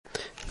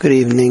Good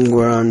evening.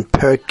 We're on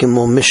Perek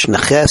Gimel Mishnah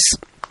Ches,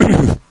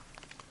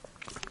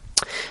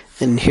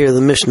 and here the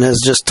Mishnah has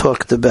just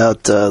talked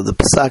about the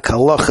Pesach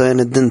Halacha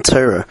and a Din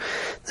Torah.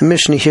 The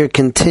Mishnah here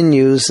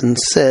continues and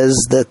says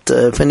that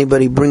if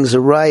anybody brings a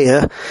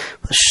raya,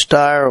 a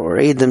shtar or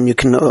edom, you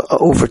can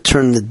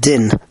overturn the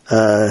din.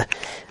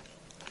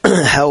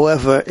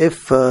 However,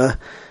 if the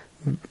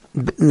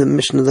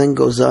Mishnah then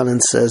goes on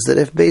and says that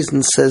if Beis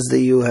Din says that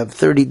you have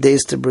 30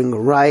 days to bring a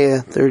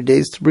raya, 30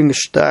 days to bring a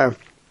shtar,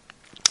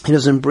 he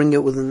doesn't bring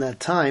it within that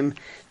time,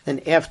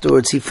 then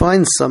afterwards he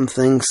finds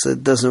something, so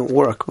it doesn't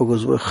work,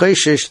 because we're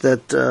chayshish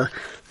that the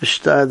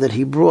shtar that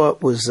he brought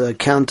was a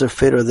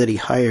counterfeit or that he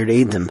hired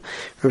Edom.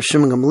 Rav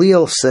Shimon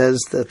Gamliel says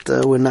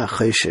that we're not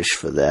chayshish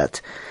for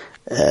that.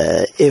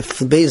 If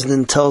the Beis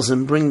Din tells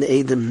him, bring the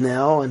Edom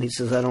now, and he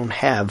says, I don't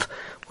have,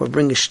 or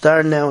bring a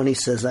shtar now, and he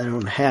says, I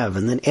don't have,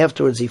 and then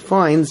afterwards he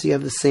finds, you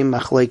have the same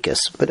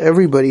machlekes. But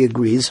everybody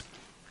agrees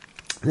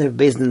that if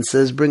Beis Din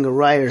says, bring a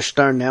raya or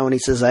shtar now, and he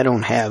says, I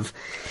don't have,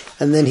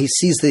 and then he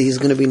sees that he's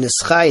going to be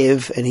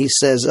nischayev, and he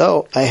says,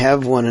 oh, I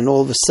have one, and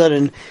all of a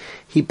sudden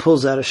he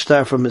pulls out a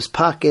shtar from his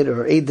pocket,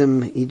 or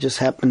Edom, he just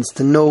happens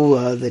to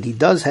know that he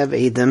does have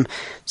Edom,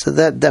 so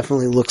that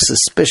definitely looks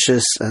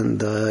suspicious,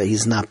 and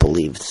he's not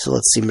believed. So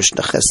let's see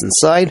Mishnah Ches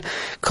inside.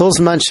 Kol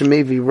zman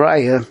shemevi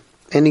raya,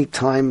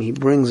 anytime he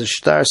brings a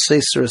shtar,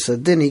 seiser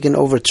sadin, he can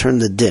overturn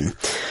the din.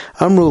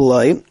 Amru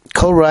lai,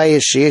 kol raya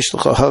sheyesh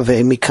l'cha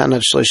haveh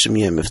mikanat shloshim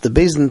yom. If the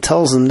Beis Din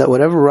tells him that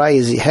whatever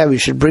rayas you have, you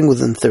should bring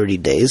within 30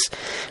 days,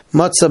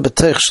 matzah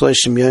b'teich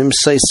shloshim yom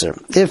seiser.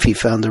 If he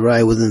found the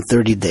raya within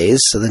 30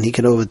 days, so then he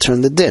can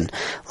overturn the din.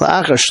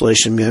 La'achar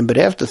shloshim yom, but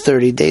after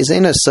 30 days,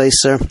 ain't a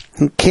seiser.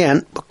 He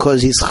can't,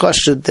 because he's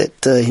chashud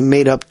that he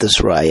made up this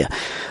raya.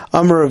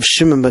 Amar of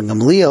Shimon ben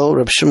Gamliel,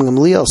 Rav Shimon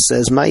Gamliel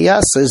says, "My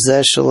yasa is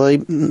that shalai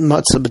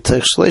matzah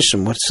b'teich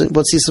shleishim."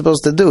 What's he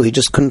supposed to do? He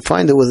just couldn't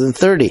find it within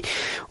 30.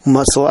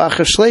 Matzah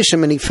achar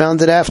shleishim, and he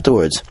found it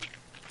afterwards.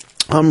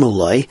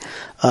 Amrulai,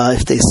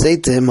 if they say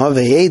to him, "Have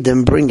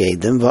edom, bring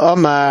edom,"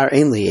 va'amar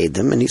ein li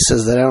edom, and he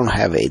says that I don't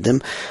have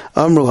edom.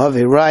 Amru have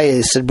raya,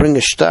 he said, bring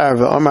a shtar,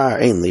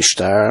 va'amar ein li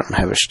shtar, I don't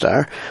have a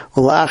shtar.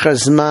 V'la'achar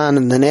zman,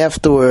 and then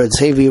afterwards,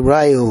 hevi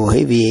raya,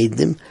 hevi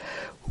edom,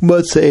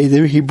 matzah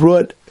edom, he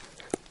brought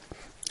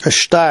a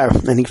shtar,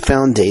 and he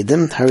found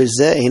Edom.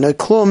 Harizeh ain't a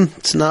klum.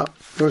 It's not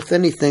worth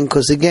anything,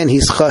 because again,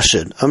 he's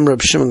chashid.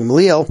 Rab Shimon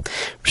Gamliel.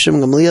 Rab Shimon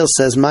Gamliel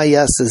says, "My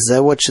yas is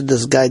what should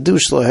this guy do?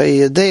 Shlo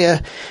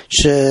hayadeh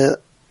shaya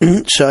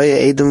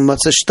Edom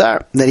matzah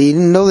shtar." That he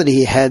didn't know that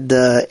he had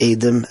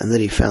Edom, and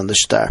that he found the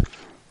shtar.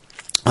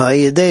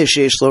 Hayadeh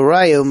sheish lo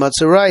raya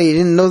matzah raya. He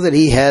didn't know that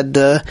he had.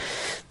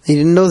 He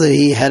didn't know that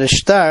he had a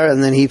shtar,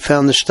 and then he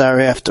found the shtar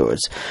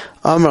afterwards.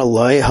 Amar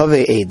loy have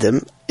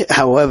Edom.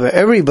 However,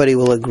 everybody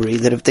will agree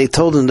that if they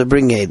told him to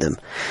bring Edom,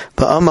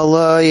 but Amar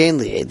loy ein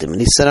li Edom,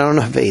 and he said, I don't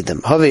have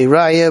Edom. Have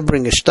raya,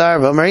 bring a shtar.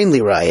 Amar ein li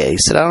raya, he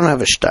said, I don't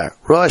have a shtar.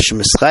 Rosh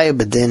mischayev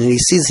b'din, and he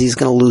sees he's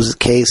going to lose the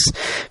case.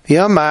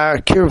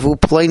 V'amar kirvu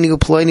ploini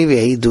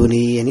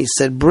v'eiduni, and he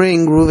said,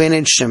 bring Ruven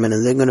and Shimon,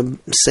 and they're going to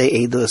say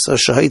Eidos. Or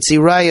shahitzi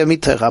raya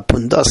mitach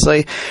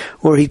apundasai,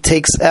 or he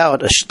takes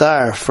out a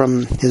shtar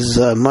from his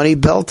money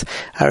belt.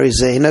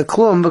 Harizeh na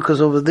klum,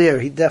 because over there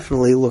he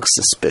definitely looks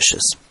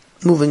suspicious.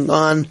 Moving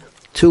on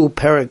to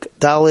Perek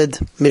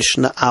Daled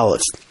Mishnah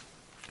Aleph.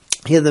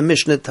 Here the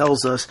Mishnah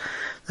tells us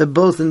that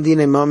both in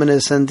Dinei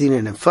Mamanis and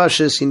Dinei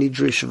Nefashis you need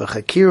Drisha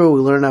v'Chakiru. We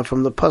learn out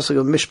from the pasuk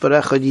of Mishpat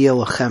Echad Yeh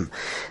Lachem.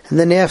 And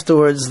then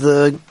afterwards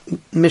the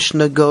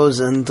Mishnah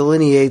goes and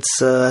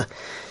delineates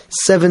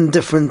seven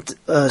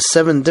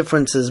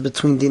differences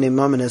between Dinei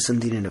Mamanis and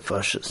Dinei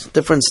Nefashis.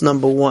 Difference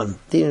number one: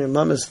 Dinei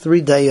Mamanis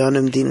 3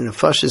 dayanim, Dinei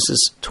Nefashis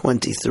is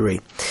 23.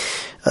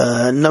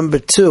 Number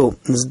two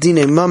is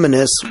Dinei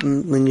Mamanis.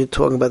 When you're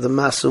talking about the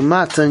Masu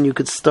Matan, you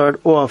could start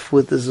off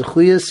with the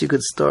Zechuyas. You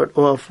could start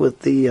off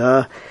with the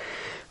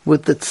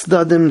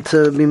Tzdadim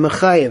to be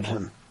Mechayev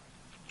him.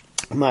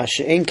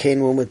 Masha Enkein,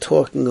 when we're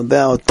talking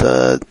about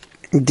Dinei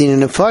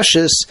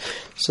Nefashis,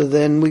 so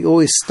then we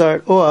always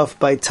start off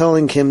by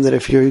telling him that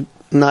if you're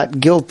not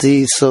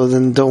guilty, so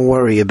then don't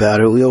worry about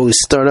it. We always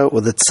start out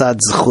with a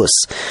Tzad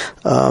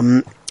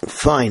Zechus.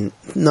 Fine.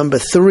 Number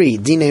 3,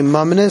 Dinei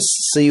Mamanis,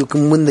 so you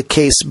can win the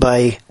case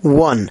by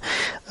 1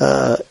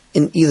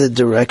 in either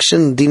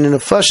direction. Dinei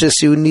Nefashis,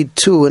 you would need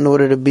 2 in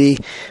order to be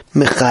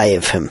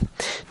Mechayev him.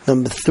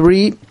 Number 4,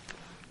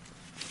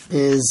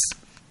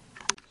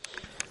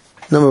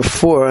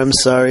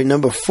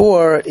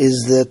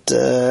 is that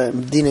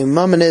Dinei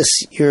Mamanis,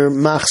 you're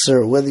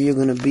machzer, whether you're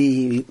going to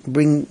be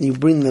bring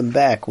them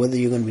back, whether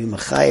you're going to be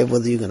mechayev,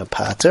 whether you're going to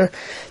pater.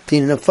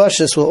 Dinei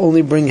Nefashis will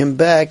only bring him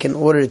back in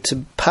order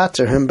to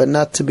pater him, but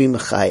not to be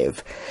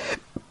mechayev.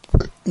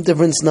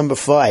 Difference number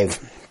 5,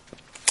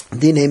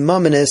 Dinei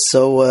Mamanis,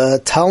 so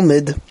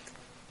Talmud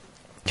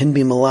can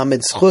be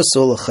melamed zchus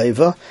or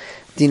lechayva.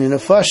 Dinei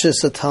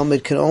Nefashis, a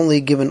Talmud can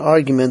only give an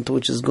argument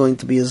which is going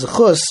to be a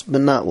zchus, but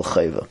not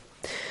lechayva.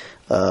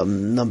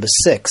 Number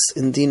 6,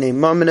 in Dinei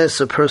Mamanis,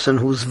 a person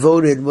who's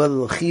voted whether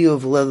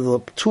l'chiyuv, whether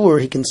l'ptur,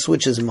 he can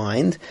switch his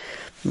mind.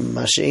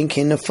 Masha'in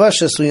kein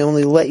nefashis, we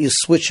only let you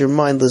switch your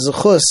mind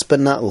l'zechus, but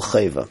not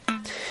l'chayva.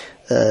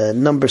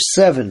 Number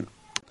 7,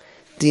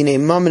 Dinei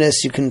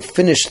Mamanis, you can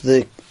finish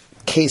the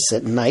case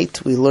at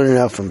night. We learn it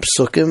out from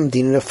Psukim.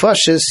 Dinei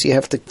Nefashis, you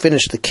have to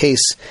finish the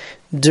case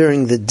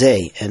during the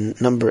day. And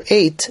number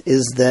 8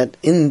 is that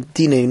in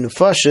Dinei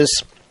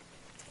Nefashis,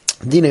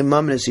 Dinei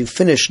Mamanis, you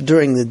finish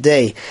during the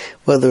day,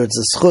 whether it's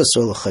a schus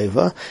or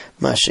l'chayva.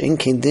 Masha'in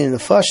kein Dinei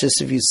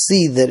Nefashis, if you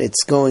see that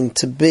it's going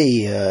to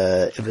be,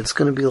 if it's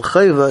going to be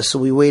l'chayva, so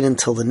we wait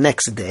until the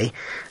next day.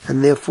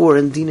 And therefore,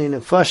 in Dinei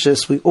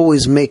Nefashis, we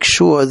always make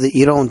sure that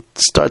you don't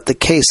start the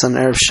case on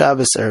Erev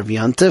Shabbos, Erev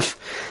Yantif.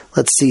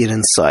 Let's see it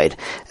inside.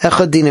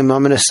 Echad Dinei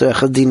Mamanis or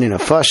Echad Dinei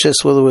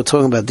Nefashis, whether we're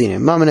talking about Dinei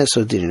Mamanis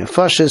or Dinei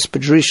Nefashis,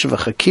 but Drisha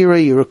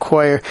v'Chakira, you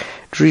require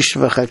Drisha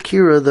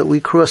v'Chakira that we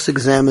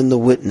cross-examine the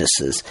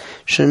witnesses.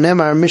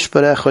 Shenemar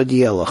Mishpat Echad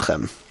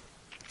Yelachem.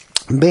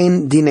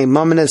 Bein Dinei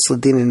Mamanis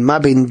l'Dinei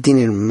Mabin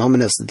Dinei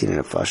Mamanis l'Dinei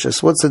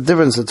Nefashis. What's the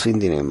difference between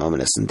Dinei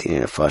Mamanis and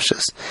Dinei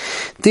Nefashis?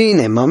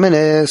 Dinei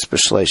Mamanis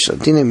b'Shleisha.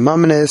 Dinei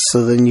Mamanis,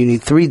 so then you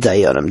need 3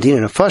 dayanim.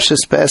 Dinei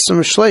Nefashis b'Esrim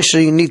b'Shleisha,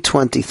 you need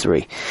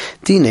 23.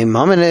 Dinei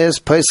Mamanis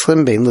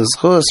paislin bein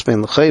l'zchus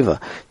bein l'chayva.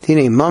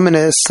 Dinei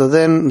Mamanis, so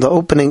then the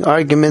opening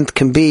argument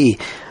can be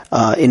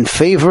in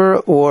favor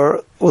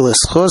or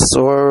l'zchus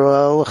or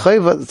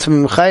l'chayva to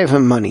m'chayev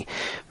him money.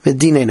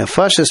 Dinei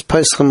Nefashis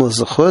paischem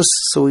l'zechus,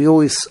 so we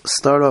always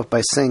start off by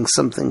saying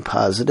something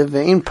positive.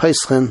 Ve'in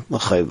paischem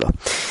l'chayva.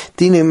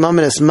 Dinei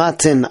Mamanis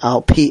matin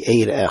al pi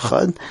eid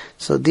echad.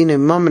 So Dinei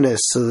Mamanis,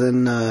 so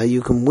then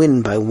you can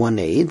win by 1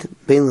 aid.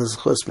 Bein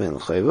l'zechus bein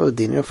l'chayva.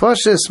 Dinei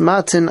Nefashis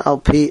matin al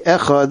pi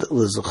echad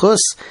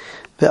l'zechus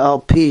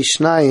ve'al pi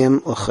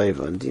shnayim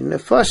l'chayva. Dinei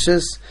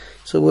Nefashis,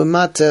 so we're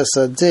matas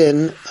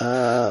adin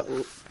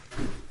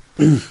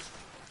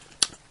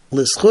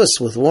l'schus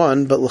with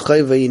 1, but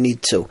l'chayva you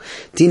need 2.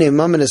 Dinei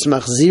Mamanis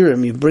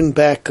machzirim, you bring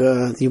back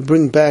the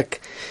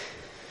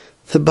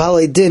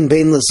balei din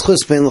bein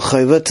l'schus bein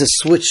l'chayva to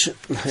switch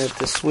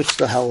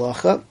the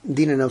halacha.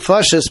 Dinei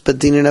Nefashis, but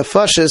Dinei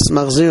Nefashis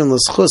machzirim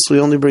l'schus, we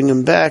only bring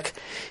him back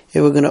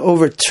if we're going to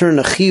overturn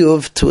a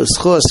chiyuv to a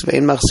schus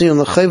vein machzirim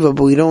l'chayva,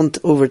 but we don't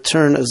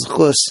overturn a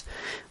schus.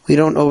 We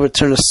don't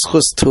overturn a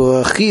schus to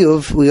a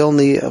chiyuv. We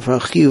only from a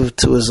chiyuv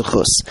to a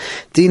zechus.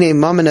 Dinei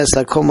Mamanis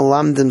hakom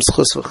alamdim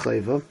schus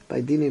v'chayva.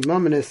 By Dinei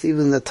Mamanis,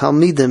 even the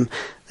talmidim,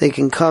 they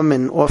can come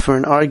and offer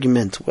an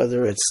argument,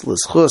 whether it's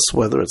l'schus,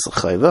 whether it's a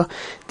chayva.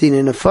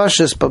 Dinei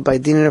Nefashis, but by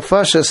Dinei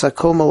Nefashis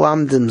hakom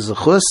alamdim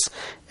zechus.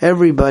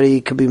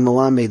 Everybody could be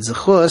malamed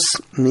zechus,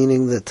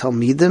 meaning the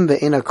talmidim,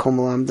 ve'en hakom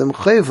alamdim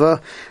chayva,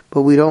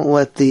 but we don't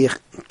let the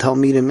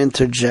talmidim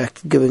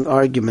interject, giving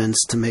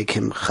arguments to make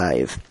him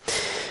chayiv.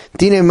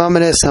 Dinei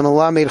Mamanis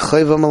hamalamed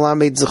chayva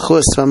malamed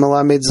zechus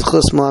hamalamed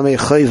zechus malamed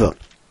chayva.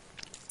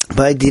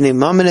 By Dinei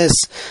Mamanis,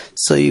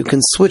 so you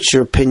can switch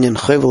your opinion.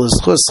 Chayva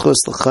l'zechus,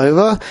 zechus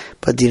l'chayva.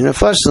 But Dinei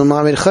Nefashis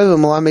malamed chayva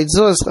malamed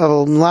zechus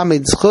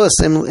malamed zechus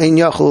ein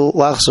yachol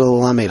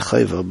lachzor malamed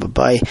chayva. But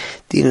by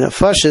Dinei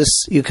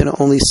Nefashis, you can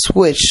only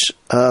switch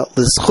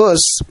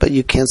l'zechus, but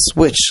you can't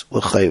switch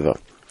l'chayva.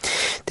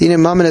 Dinei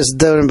Mamanis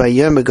done by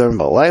Yom Begarim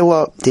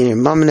Balayla. Dinei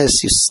Mamanis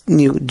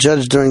you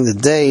judge during the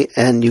day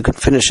and you can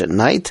finish at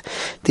night.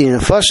 Dinei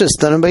Nefashis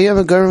done by Yom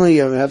Begarim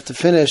you have to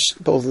finish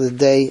both in the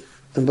day.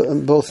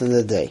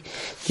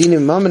 Dinei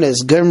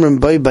Mamanis Garmrim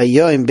by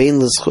Yom Bein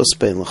l'zchus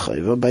bein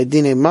l'chayva. By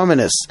Dinei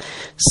Mamanis,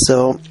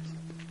 so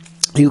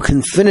you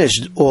can finish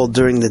all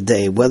during the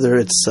day, whether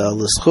it's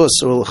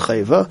l'zchus or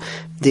l'chayva.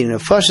 Dinei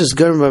Nefashis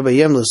Garmrim by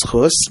Yom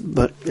l'zchus,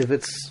 but if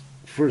it's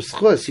for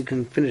schus, you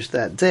can finish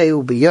that day. It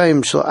will be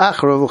yayim shel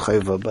acharav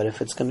l'chayva. But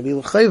if it's going to be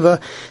l'chayva,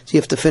 so you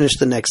have to finish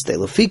the next day.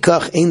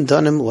 Lefikach ein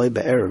danim loy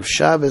be'erev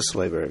Shabbos,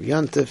 loy be'erev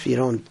Yantif. You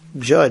don't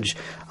judge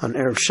on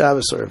erev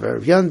Shabbos or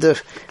erev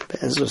Yantif.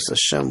 Be'ezras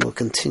Hashem will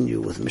continue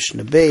with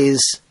Mishnah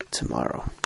Beis tomorrow.